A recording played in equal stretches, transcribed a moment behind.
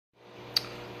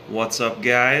What's up,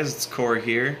 guys? It's Corey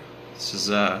here. This is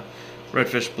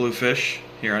Redfish Bluefish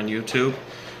here on YouTube.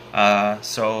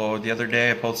 So the other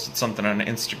day I posted something on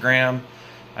Instagram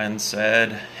and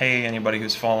said, hey, anybody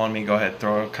who's following me, go ahead,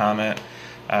 throw a comment.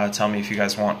 Tell me if you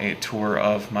guys want a tour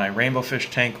of my rainbow fish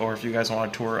tank or if you guys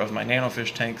want a tour of my nano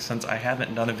fish tank, since I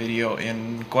haven't done a video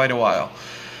in quite a while.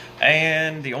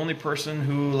 And the only person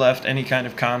who left any kind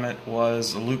of comment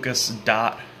was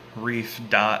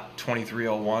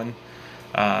Lucas.Reef.2301.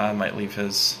 I might leave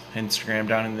his Instagram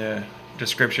down in the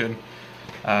description.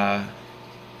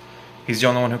 He's the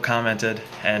only one who commented,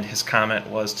 and his comment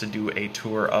was to do a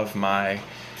tour of my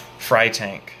fry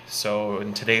tank. So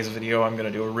in today's video I'm going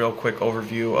to do a real quick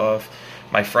overview of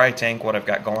my fry tank, what I've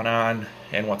got going on,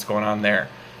 and what's going on there.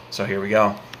 So here we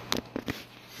go.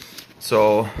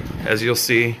 So as you'll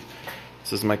see,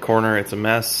 this is my corner. It's a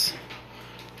mess.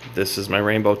 This is my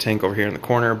rainbow tank over here in the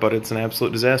corner, but it's an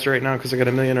absolute disaster right now because I got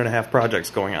 1.5 million projects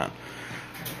going on.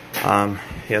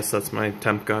 Yes, that's my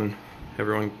temp gun.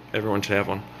 Everyone should have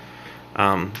one.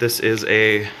 This is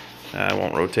a, I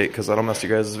won't rotate because that'll mess you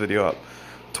guys' video up.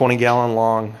 20-gallon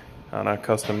long on a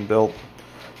custom built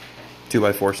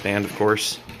 2x4 stand, of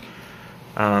course.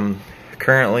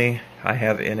 Currently, I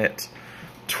have in it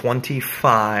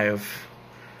 25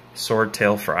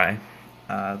 Swordtail fry.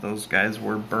 Those guys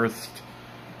were birthed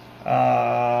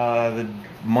the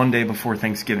Monday before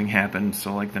Thanksgiving happened,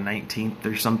 so like the 19th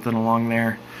or something along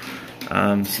there.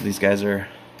 So these guys are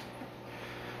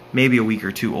maybe a week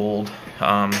or two old.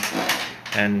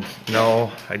 And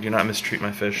no, I do not mistreat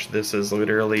my fish. This is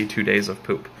literally 2 days of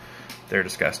poop. They're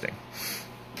disgusting.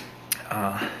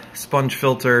 Sponge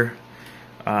filter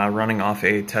running off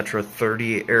a Tetra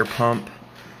 30 air pump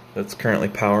that's currently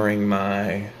powering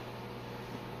my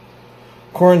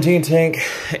quarantine tank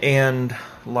and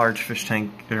large fish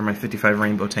tank, or my 55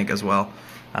 rainbow tank as well.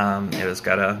 It has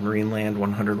got a Marineland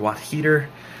 100-watt heater,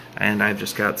 and I've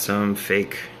just got some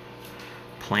fake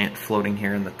plant floating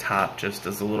here in the top just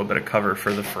as a little bit of cover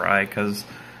for the fry because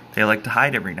they like to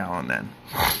hide every now and then.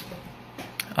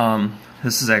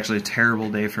 This is actually a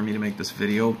terrible day for me to make this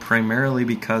video, primarily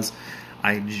because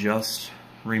I just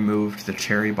removed the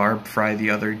cherry barb fry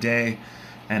the other day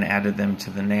and added them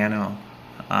to the Nano.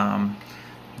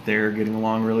 They're getting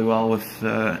along really well with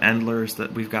the endlers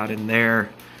that we've got in there.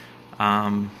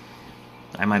 I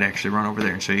might actually run over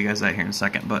there and show you guys that here in a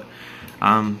second, but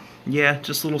yeah,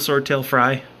 just a little swordtail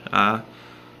fry.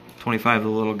 25 of the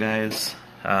little guys.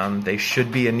 They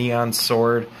should be a neon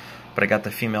sword, but I got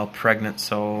the female pregnant,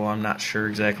 so I'm not sure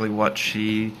exactly what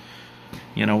she,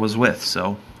 was with.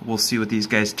 So we'll see what these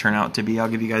guys turn out to be. I'll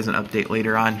give you guys an update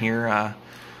later on here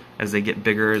as they get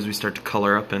bigger, as we start to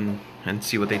color up and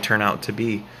see what they turn out to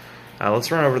be.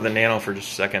 Let's run over to the Nano for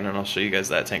just a second, and I'll show you guys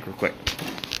that tank real quick.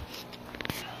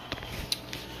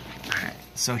 Alright,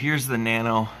 so here's the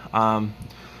Nano.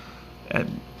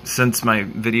 Since my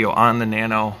video on the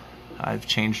Nano, I've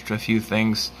changed a few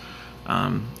things.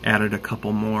 Added a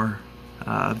couple more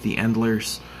of the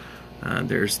endlers.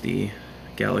 There's the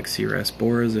Galaxy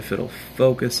Rasboras, if it'll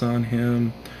focus on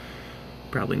him.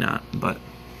 Probably not, but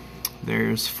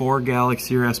there's 4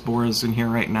 Galaxy Rasboras in here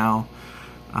right now,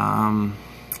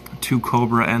 2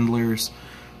 Cobra endlers,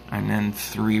 and then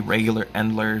 3 regular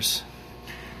endlers.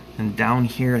 And down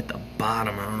here at the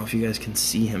bottom, I don't know if you guys can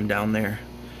see him down there,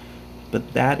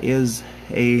 but that is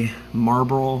a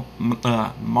marble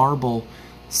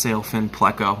sailfin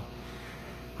pleco.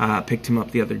 Picked him up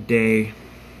the other day.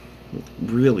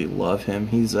 Really love him.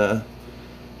 He's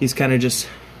kind of just,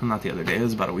 not the other day, it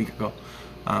was about a week ago.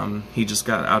 He just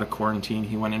got out of quarantine.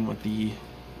 He went in with the,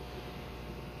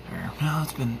 well,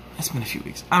 it's been a few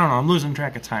weeks. I don't know, I'm losing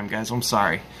track of time, guys, I'm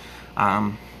sorry.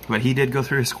 But he did go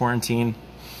through his quarantine.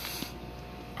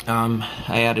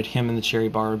 I added him and the cherry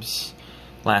barbs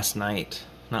last night.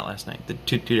 Not last night,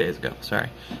 two days ago,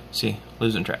 sorry. See,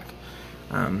 losing track.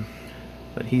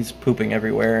 But he's pooping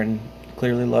everywhere and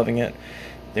clearly loving it.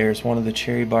 There's one of the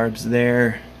cherry barbs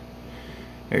there.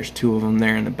 There's 2 of them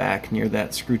there in the back near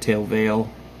that screwtail veil.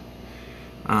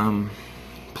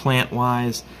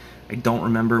 Plant-wise, I don't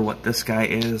remember what this guy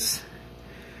is.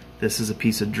 This is a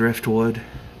piece of driftwood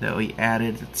that we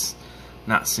added. It's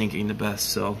not sinking the best,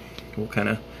 so we'll kind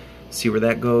of see where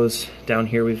that goes. Down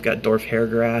here we've got dwarf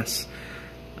hairgrass,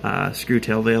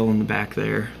 screwtail veil in the back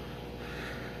there.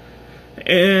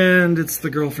 And it's the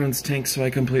girlfriend's tank, so I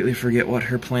completely forget what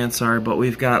her plants are, but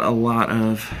we've got a lot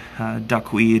of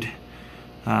duckweed,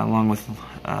 along with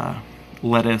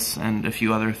lettuce and a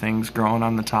few other things growing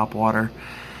on the top water.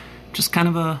 Just kind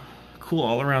of a cool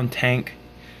all-around tank.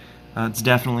 It's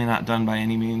definitely not done by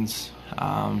any means.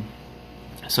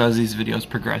 So as these videos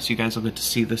progress, you guys will get to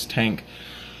see this tank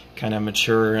kind of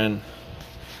mature and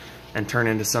turn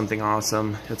into something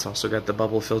awesome. It's also got the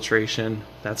bubble filtration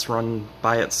that's run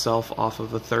by itself off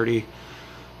of a 30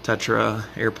 Tetra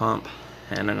air pump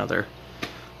and another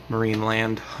Marine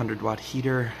Land 100-watt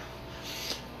heater.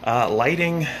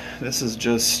 Lighting, this is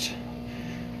just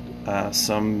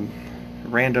some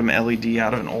random LED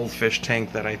out of an old fish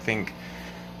tank that I think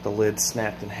the lid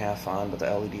snapped in half on, but the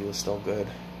LED was still good.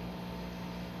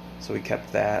 So we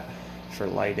kept that for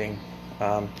lighting.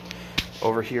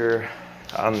 Over here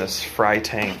on this fry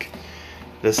tank,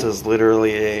 this is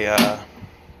literally a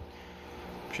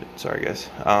sorry guys,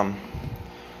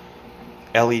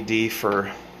 LED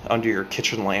for under your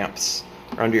kitchen lamps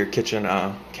or under your kitchen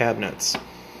cabinets.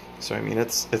 So I mean,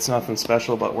 it's nothing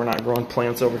special, but we're not growing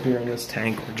plants over here in this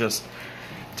tank. We're just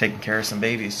taking care of some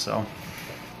babies, so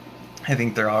I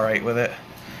think they're all right with it.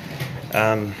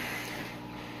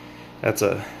 That's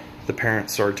the parent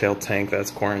swordtail tank that's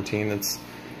quarantined. It's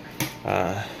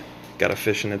got a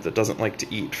fish in it that doesn't like to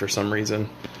eat for some reason.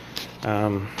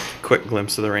 Quick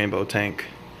glimpse of the rainbow tank.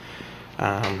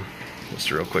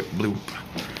 Just a real quick bloop.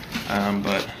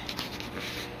 But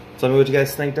tell me what you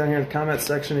guys think down here in the comment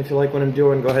section. If you like what I'm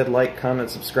doing, go ahead, like, comment,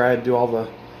 subscribe, do all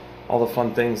the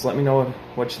fun things. Let me know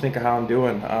what you think of how I'm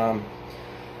doing.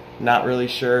 Not really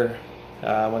sure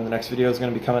when the next video is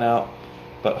going to be coming out,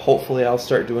 but hopefully I'll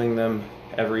start doing them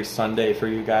every Sunday for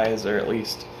you guys, or at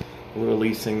least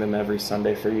releasing them every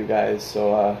Sunday for you guys,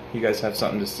 so you guys have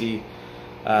something to see.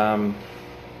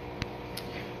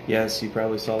 Yes, you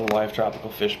probably saw the live tropical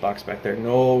fish box back there.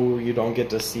 No, you don't get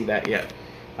to see that yet.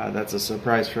 That's a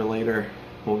surprise for later.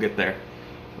 We'll get there.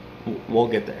 We'll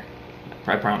get there.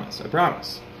 I promise. I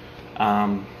promise.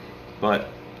 But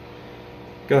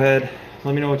go ahead,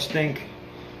 let me know what you think.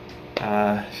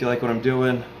 If you like what I'm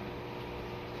doing,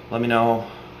 let me know.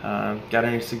 Got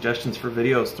any suggestions for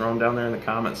videos, throw them down there in the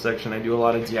comment section. I do a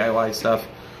lot of DIY stuff.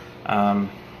 Yeah,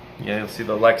 you'll see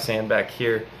the Lexan back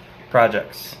here.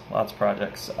 Projects, lots of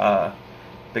projects.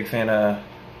 Big fan of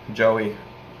Joey.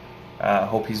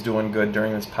 Hope he's doing good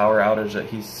during this power outage that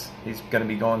he's going to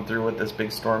be going through with this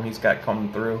big storm he's got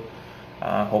coming through.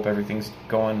 Hope everything's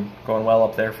going well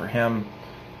up there for him.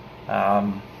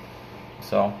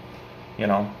 So, you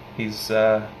know, he's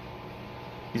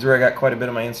where I got quite a bit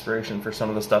of my inspiration for some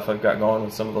of the stuff I've got going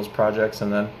with some of those projects,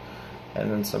 and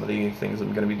then some of the things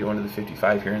I'm going to be doing to the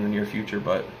 55 here in the near future.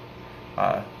 But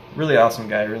really awesome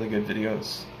guy, really good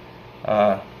videos.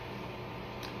 A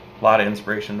lot of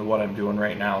inspiration to what I'm doing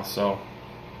right now. So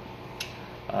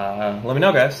let me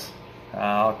know, guys.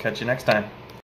 I'll catch you next time.